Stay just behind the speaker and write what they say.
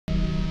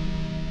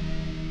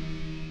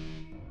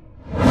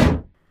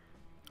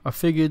I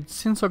figured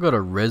since I got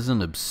a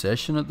resin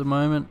obsession at the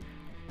moment,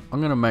 I'm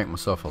going to make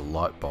myself a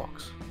light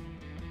box.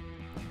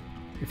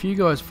 If you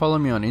guys follow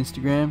me on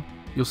Instagram,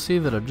 you'll see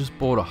that I've just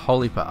bought a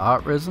whole heap of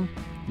art resin,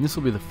 and this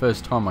will be the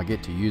first time I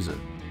get to use it.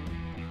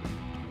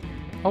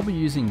 I'll be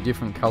using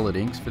different coloured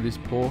inks for this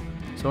pour,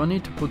 so I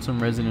need to put some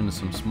resin into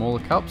some smaller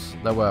cups,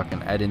 that way I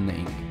can add in the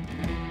ink.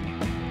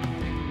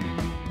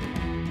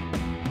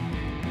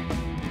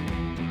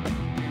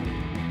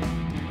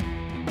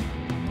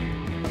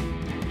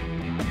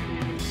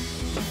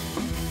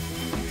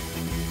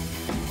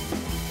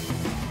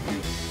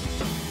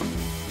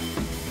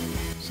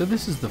 So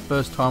this is the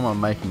first time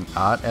I'm making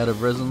art out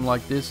of resin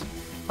like this.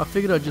 I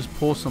figured I'd just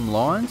pour some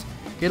lines,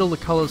 get all the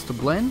colours to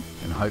blend,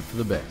 and hope for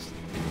the best.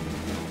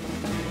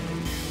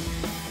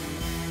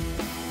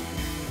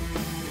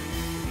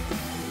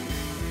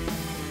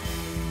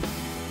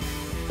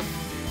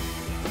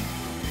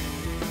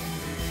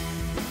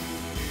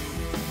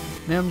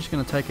 Now I'm just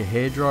going to take a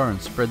hairdryer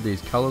and spread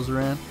these colours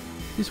around.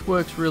 This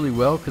works really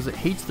well because it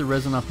heats the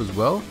resin up as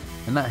well,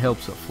 and that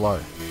helps it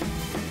flow.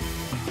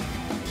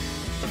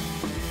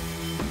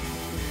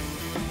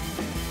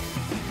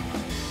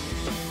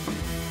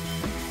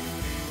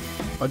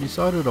 I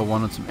decided I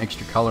wanted some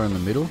extra colour in the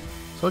middle,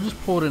 so I just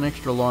poured an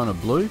extra line of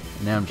blue,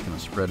 and now I'm just going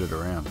to spread it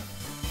around.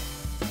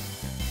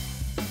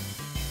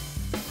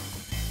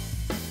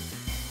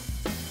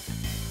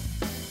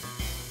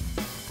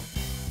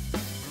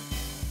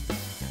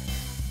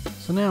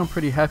 So now I'm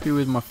pretty happy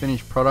with my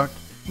finished product.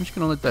 I'm just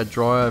going to let that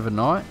dry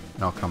overnight,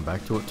 and I'll come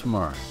back to it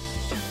tomorrow.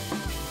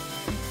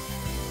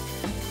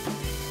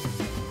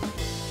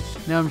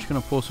 Now I'm just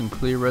going to pour some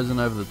clear resin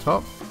over the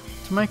top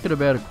to make it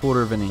about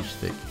 1/4 inch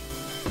thick.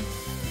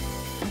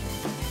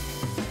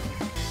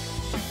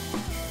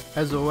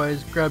 As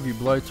always, grab your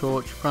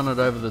blowtorch, run it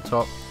over the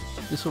top.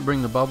 This will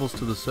bring the bubbles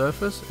to the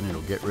surface and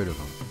it'll get rid of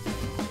them.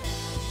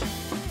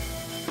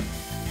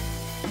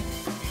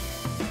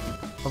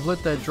 I've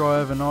let that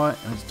dry overnight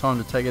and it's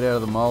time to take it out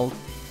of the mould.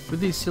 With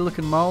these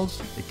silicone moulds,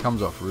 it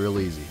comes off real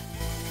easy.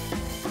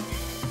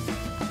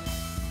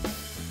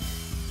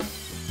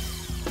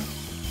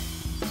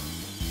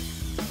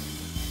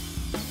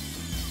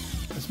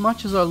 As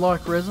much as I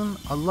like resin,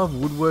 I love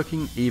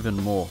woodworking even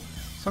more.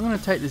 So I'm going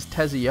to take this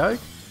Tassie oak,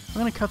 I'm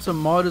going to cut some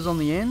miters on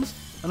the ends,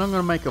 and I'm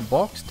going to make a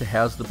box to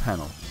house the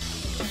panel.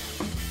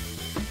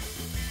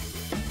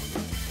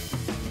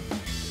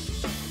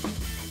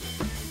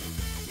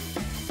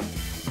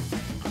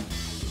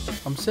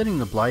 I'm setting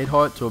the blade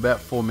height to about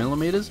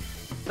 4mm,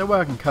 that way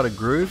I can cut a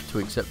groove to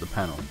accept the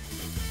panel.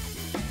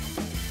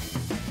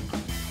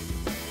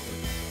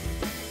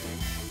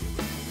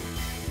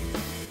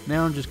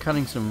 Now I'm just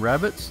cutting some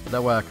rabbets,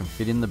 that way I can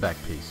fit in the back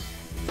piece.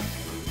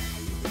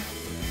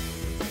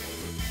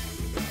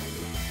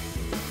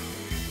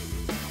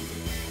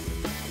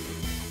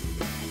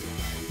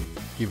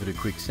 Give it a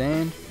quick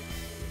sand,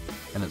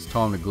 and it's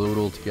time to glue it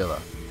all together.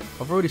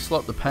 I've already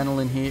slopped the panel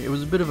in here. It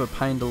was a bit of a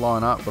pain to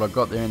line up, but I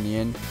got there in the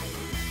end.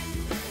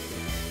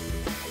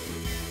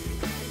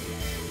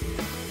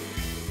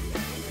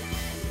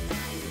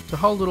 To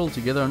hold it all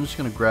together, I'm just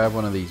going to grab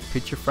one of these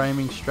picture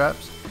framing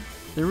straps.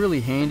 They're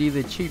really handy,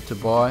 they're cheap to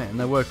buy, and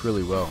they work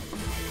really well.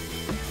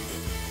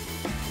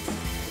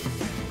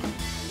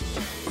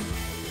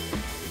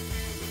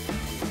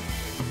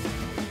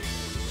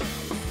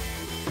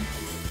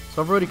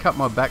 So I've already cut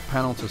my back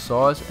panel to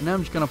size, and now I'm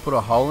just going to put a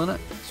hole in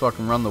it so I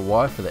can run the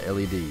wire for the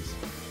LEDs.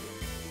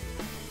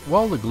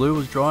 While the glue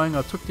was drying,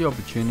 I took the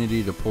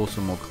opportunity to pour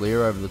some more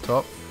clear over the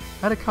top.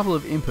 I had a couple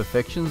of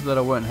imperfections that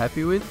I weren't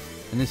happy with,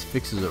 and this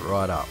fixes it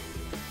right up.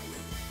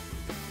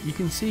 You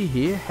can see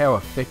here how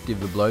effective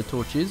the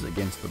blowtorch is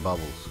against the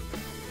bubbles.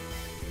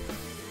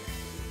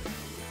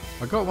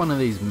 I got one of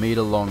these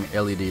meter long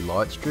LED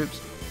light strips.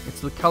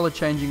 It's the colour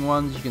changing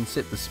ones. You can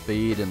set the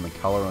speed and the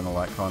colour and all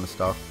that kind of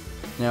stuff.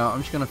 Now I'm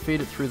just going to feed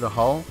it through the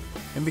hole,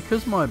 and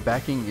because my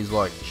backing is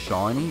like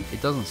shiny,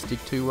 it doesn't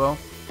stick too well,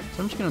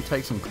 so I'm just going to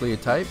take some clear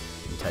tape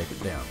and tape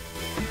it down.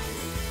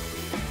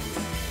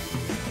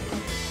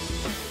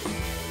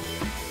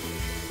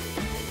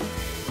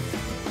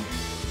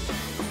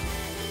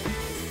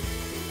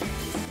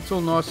 It's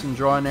all nice and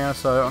dry now,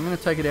 so I'm going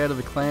to take it out of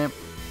the clamp,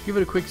 give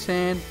it a quick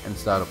sand and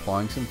start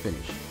applying some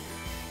finish.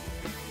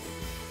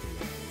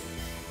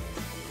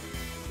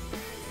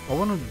 I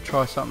wanted to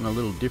try something a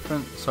little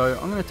different, so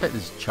I'm going to take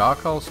this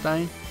charcoal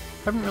stain.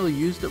 Haven't really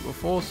used it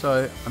before,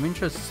 so I'm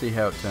interested to see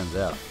how it turns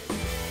out.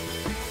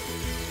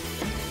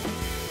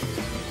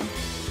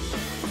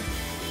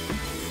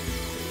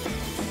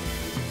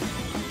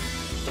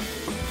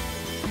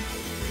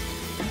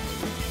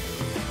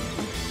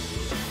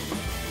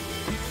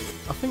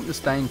 I think the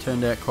stain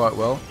turned out quite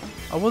well.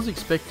 I was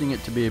expecting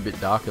it to be a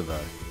bit darker though.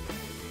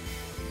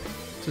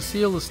 To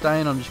seal the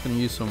stain, I'm just going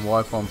to use some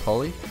wipe-on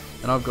poly,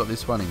 and I've got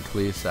this one in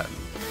clear satin.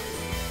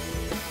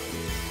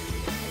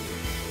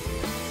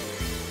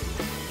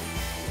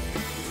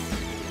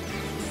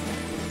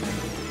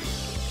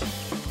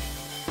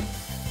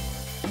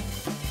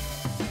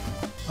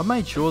 I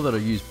made sure that I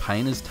used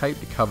painter's tape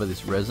to cover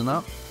this resin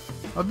up.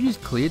 I've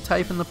used clear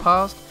tape in the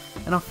past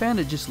and I found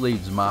it just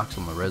leaves marks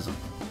on the resin.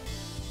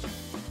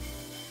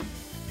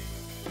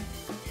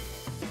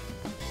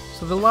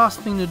 So the last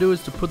thing to do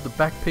is to put the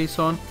back piece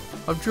on.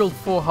 I've drilled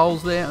 4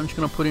 holes there. I'm just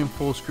going to put in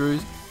 4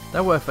 screws.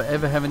 That way if I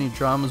ever have any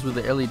dramas with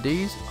the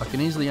LEDs, I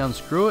can easily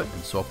unscrew it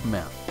and swap them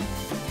out.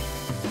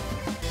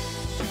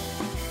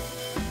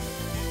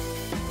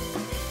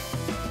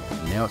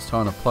 Now it's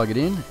time to plug it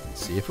in and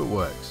see if it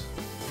works.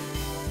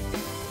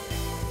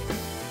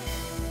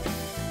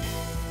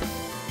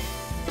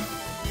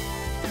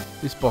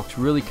 This box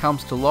really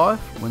comes to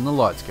life when the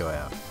lights go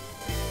out.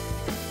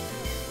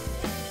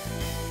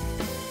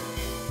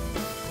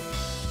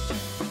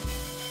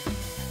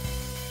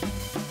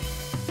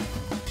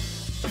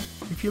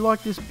 If you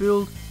like this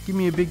build, give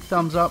me a big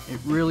thumbs up, it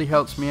really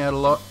helps me out a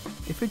lot.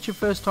 If it's your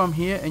first time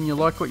here and you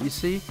like what you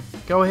see,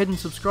 go ahead and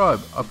subscribe.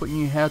 I put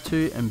new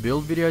how-to and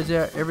build videos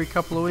out every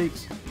couple of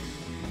weeks.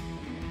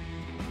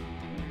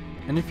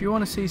 And if you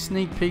want to see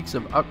sneak peeks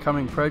of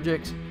upcoming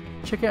projects,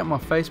 check out my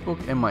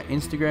Facebook and my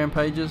Instagram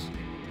pages.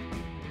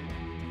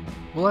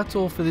 Well, that's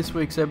all for this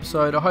week's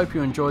episode. I hope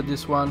you enjoyed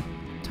this one.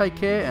 Take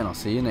care and I'll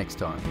see you next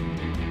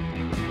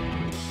time.